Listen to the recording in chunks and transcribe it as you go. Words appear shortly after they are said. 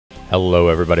Hello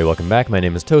everybody, welcome back. My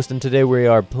name is Toast and today we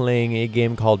are playing a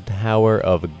game called Tower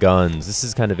of Guns. This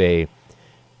is kind of a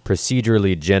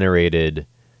procedurally generated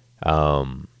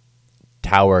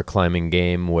tower climbing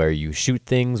game where you shoot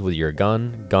things with your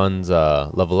gun. Guns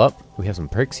level up. We have some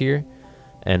perks here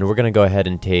and we're going to go ahead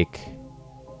and take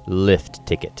lift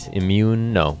ticket.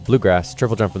 Immune, no. Bluegrass,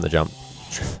 triple jump from the jump.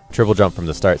 Triple jump from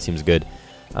the start seems good.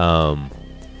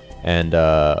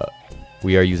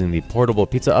 We are using the portable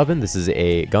pizza oven. This is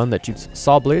a gun that shoots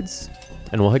saw blades,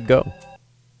 and we'll hit go.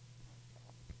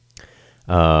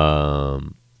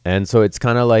 And so it's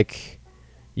kind of like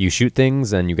you shoot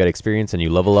things and you get experience and you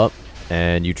level up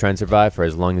and you try and survive for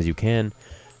as long as you can.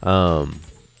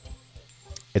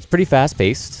 It's pretty fast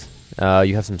paced.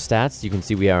 You have some stats. You can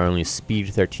see we are only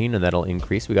speed 13 and that'll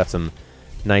increase. We got some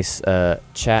nice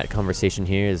chat conversation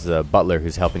here. Is Butler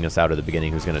who's helping us out at the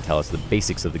beginning, who's going to tell us the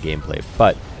basics of the gameplay.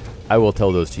 But I will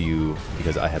tell those to you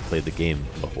because I have played the game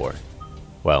before.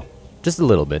 Well, just a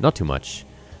little bit, not too much.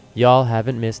 Y'all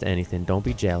haven't missed anything. Don't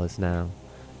be jealous now.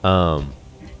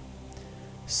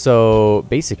 So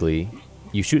basically,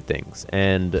 you shoot things,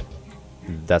 and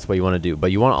that's what you want to do.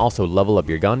 But you want to also level up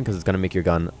your gun because it's going to make your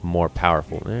gun more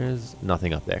powerful. There's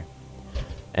nothing up there.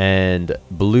 And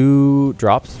blue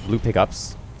drops, blue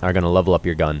pickups, are going to level up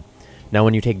your gun. Now,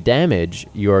 when you take damage,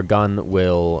 your gun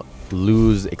will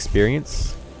lose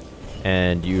experience,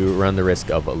 and you run the risk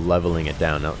of leveling it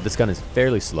down. Now, this gun is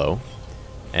fairly slow,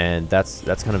 and that's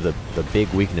kind of the big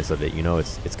weakness of it. You know,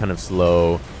 it's kind of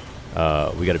slow.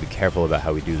 We got to be careful about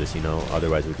how we do this, you know,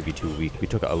 otherwise we could be too weak. We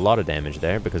took a lot of damage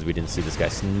there because we didn't see this guy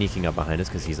sneaking up behind us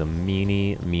because he's a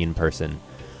mean person.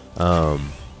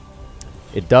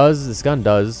 This gun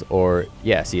does, or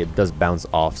yeah, see, it does bounce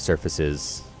off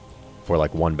surfaces for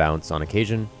like one bounce on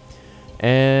occasion.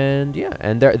 And yeah,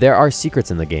 and there are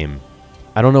secrets in the game.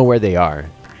 I don't know where they are,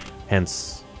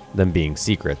 hence them being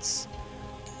secrets,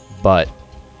 but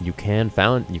you can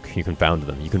find them. You can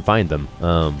find them,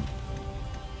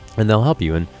 and they'll help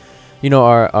you. And you know,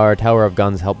 our Tower of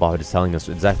Guns help bot is telling us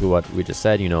exactly what we just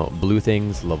said. You know, blue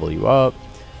things level you up,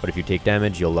 but if you take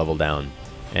damage, you'll level down,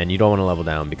 and you don't want to level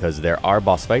down because there are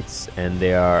boss fights, and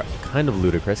they are kind of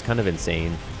ludicrous, kind of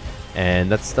insane,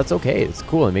 and that's okay. It's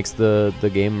cool. It makes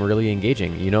the game really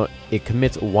engaging. You know, it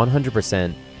commits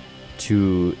 100%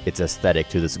 to its aesthetic,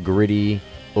 to this gritty,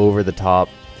 over the top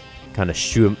kind of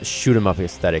shoot 'em up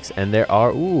aesthetics. And there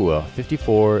are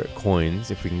 54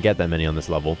 coins, if we can get that many on this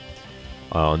level,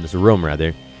 on this room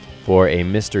rather, for a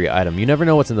mystery item. You never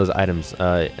know what's in those items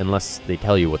unless they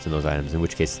tell you what's in those items, in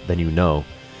which case then you know.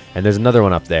 And there's another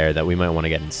one up there that we might want to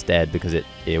get instead because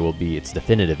it's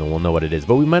definitive and we'll know what it is,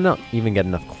 but we might not even get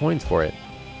enough coins for it.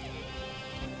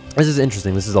 This is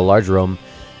interesting. This is a large room,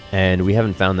 and we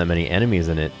haven't found that many enemies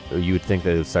in it. You would think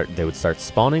they would start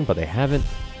spawning, but they haven't.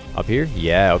 Up here?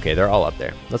 Yeah, okay, they're all up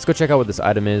there. Let's go check out what this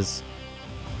item is.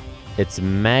 It's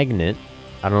magnet.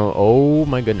 I don't know. Oh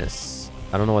my goodness.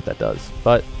 I don't know what that does.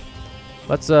 But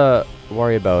let's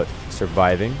worry about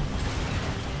surviving,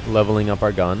 leveling up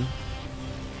our gun,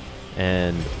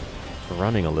 and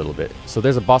running a little bit. So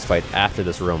there's a boss fight after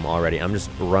this room already. I'm just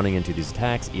running into these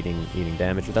attacks, eating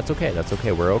damage, but that's okay. That's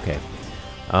okay. We're okay.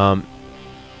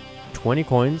 20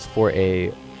 coins for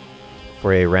a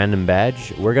random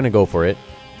badge. We're gonna go for it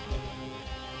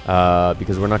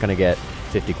because we're not gonna get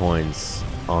 50 coins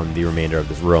on the remainder of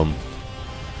this room.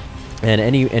 And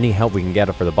any help we can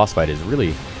get for the boss fight is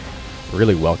really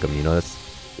welcome. You know, that's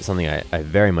something I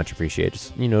very much appreciate.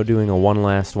 Just, you know, doing a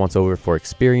once over for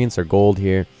experience or gold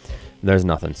here. There's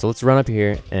nothing. So let's run up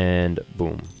here and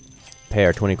boom, pay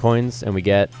our 20 coins, and we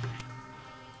get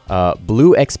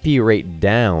blue XP rate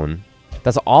down.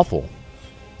 That's awful.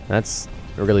 That's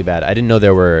really bad. I didn't know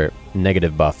there were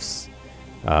negative buffs.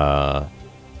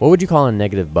 What would you call a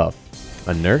negative buff?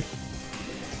 A nerf?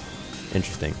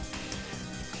 Interesting.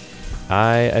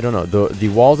 I don't know. The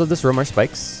walls of this room are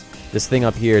spikes. This thing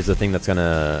up here is the thing that's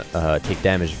gonna take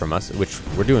damage from us, which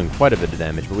we're doing quite a bit of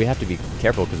damage, but we have to be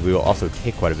careful because we will also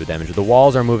take quite a bit of damage. The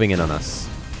walls are moving in on us.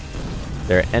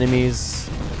 There are enemies,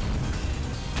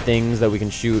 things that we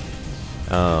can shoot.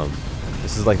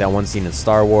 This is like that one scene in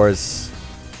Star Wars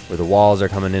where the walls are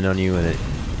coming in on you, and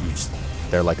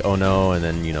they're like, oh no, and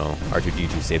then, you know,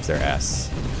 R2-D2 saves their ass.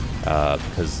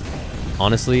 Because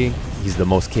honestly, he's the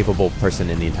most capable person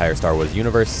in the entire Star Wars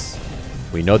universe.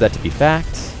 We know that to be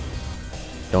fact.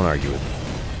 Don't argue with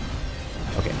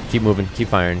me. Okay, keep moving, keep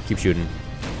firing, keep shooting.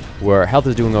 Our health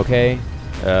is doing okay.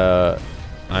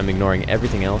 I'm ignoring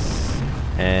everything else,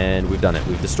 and we've done it.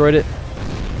 We've destroyed it.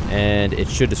 And it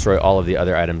should destroy all of the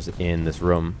other items in this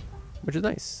room, which is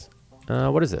nice.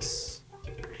 What is this?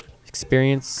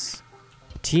 Experience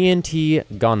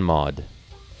TNT gun mod.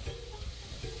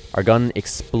 Our gun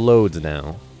explodes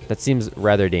now. That seems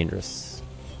rather dangerous.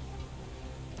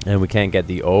 And we can't get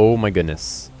the... Oh my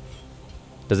goodness.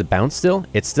 Does it bounce still?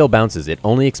 It still bounces. It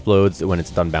only explodes when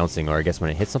it's done bouncing, or I guess when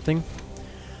it hits something.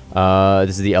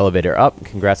 This is the elevator up.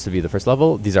 Congrats to be the first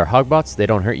level. These are Hogbots. They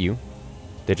don't hurt you.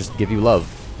 They just give you love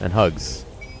and hugs.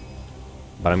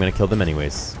 But I'm going to kill them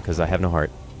anyways, because I have no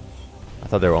heart. I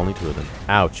thought there were only 2 of them.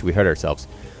 Ouch, we hurt ourselves.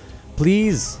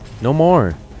 Please, no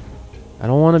more. I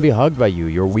don't want to be hugged by you.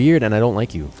 You're weird and I don't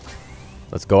like you.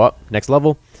 Let's go up. Next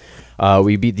level.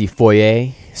 We beat the foyer.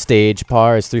 Stage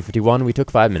par is 351. We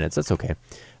took 5 minutes. That's okay.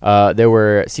 There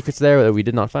were secrets there that we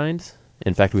did not find.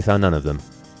 In fact, we found none of them.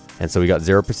 And so we got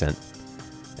 0%.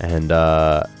 And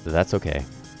that's okay.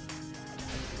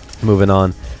 Moving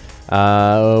on.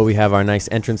 We have our nice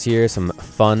entrance here. Some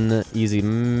fun, easy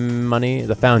money.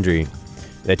 The Foundry.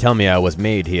 They tell me I was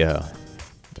made here.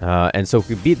 And so if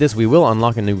we beat this, we will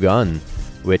unlock a new gun,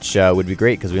 which would be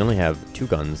great because we only have 2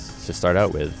 guns to start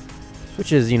out with,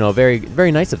 which is, you know, very,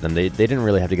 very nice of them. They didn't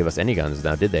really have to give us any guns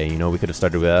now, did they? You know, we could have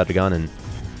started without a gun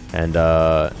and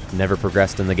never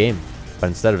progressed in the game. But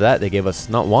instead of that, they gave us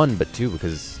not 1, but 2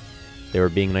 because they were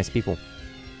being nice people.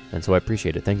 And so I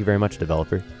appreciate it. Thank you very much,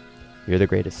 developer. You're the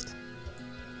greatest.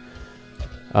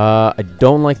 I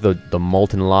don't like the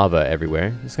molten lava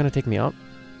everywhere. It's going to take me up.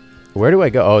 Where do I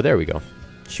go? Oh, there we go.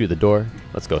 Shoot the door.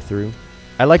 Let's go through.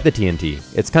 I like the TNT.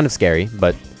 It's kind of scary,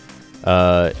 but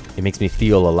it makes me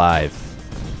feel alive.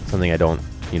 Something I don't,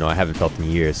 you know, I haven't felt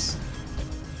in years.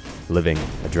 Living,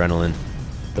 adrenaline,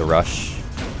 the rush,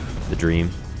 the dream.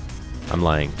 I'm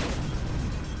lying.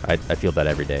 I feel that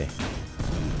every day.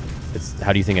 It's,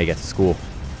 how do you think I get to school?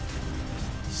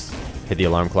 Just hit the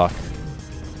alarm clock.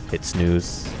 Hit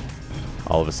snooze.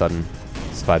 All of a sudden,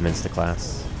 it's 5 minutes to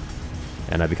class.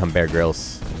 And I become Bear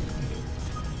Grylls.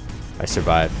 I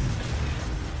survive.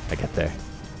 I get there.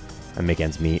 I make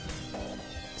ends meet.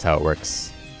 That's how it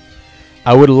works.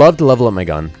 I would love to level up my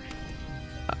gun.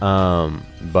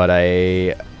 But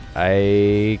I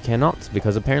cannot,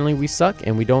 because apparently we suck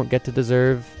and we don't get to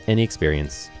deserve any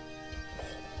experience.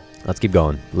 Let's keep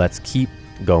going. Let's keep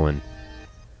going.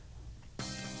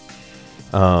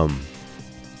 We're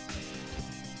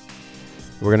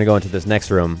gonna go into this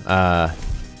next room.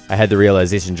 I had the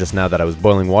realization just now that I was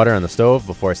boiling water on the stove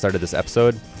before I started this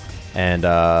episode, and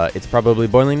it's probably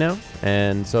boiling now,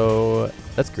 and so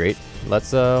that's great.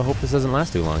 Let's hope this doesn't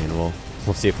last too long, and we'll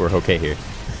see if we're okay here.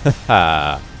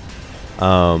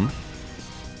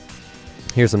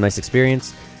 Here's some nice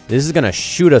experience. This is gonna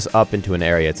shoot us up into an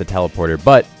area. It's a teleporter,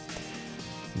 but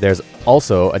there's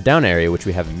also a down area which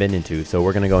we haven't been into, so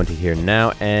we're gonna go into here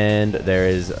now. And there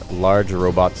is large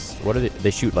robots. What are they?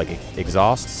 They shoot like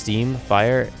exhaust, steam,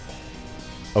 fire.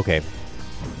 Okay,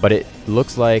 but it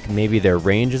looks like maybe their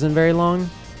range isn't very long.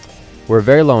 We're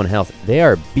very low in health. They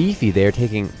are beefy. They are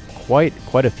taking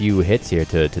quite a few hits here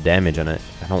to damage on it.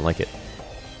 I don't like it.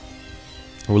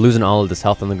 We're losing all of this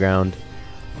health on the ground,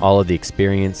 all of the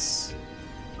experience.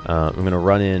 I'm gonna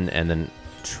run in and then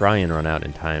try and run out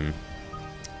in time.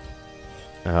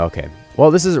 Okay. Well,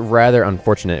 this is rather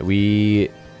unfortunate. I'm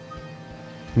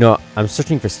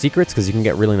searching for secrets because you can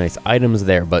get really nice items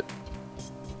there, but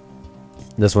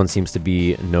this one seems to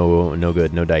be no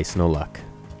good, no dice, no luck.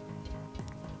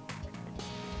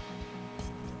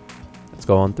 Let's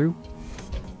go on through.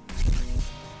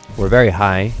 We're very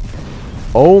high.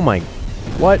 Oh my,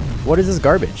 what is this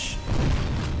garbage?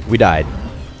 We died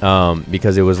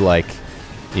because it was like,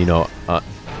 you know,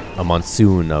 a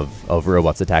monsoon of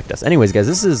robots attacked us. Anyways, guys,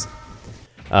 this is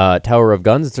Tower of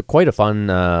Guns. It's quite a fun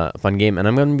game, and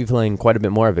I'm going to be playing quite a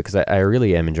bit more of it because I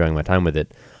really am enjoying my time with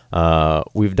it.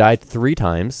 We've died 3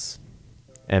 times,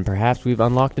 and perhaps we've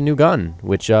unlocked a new gun,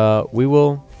 which we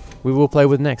will play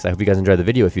with next. I hope you guys enjoyed the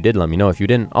video. If you did, let me know. If you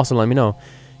didn't, also let me know.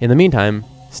 In the meantime,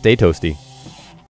 stay toasty.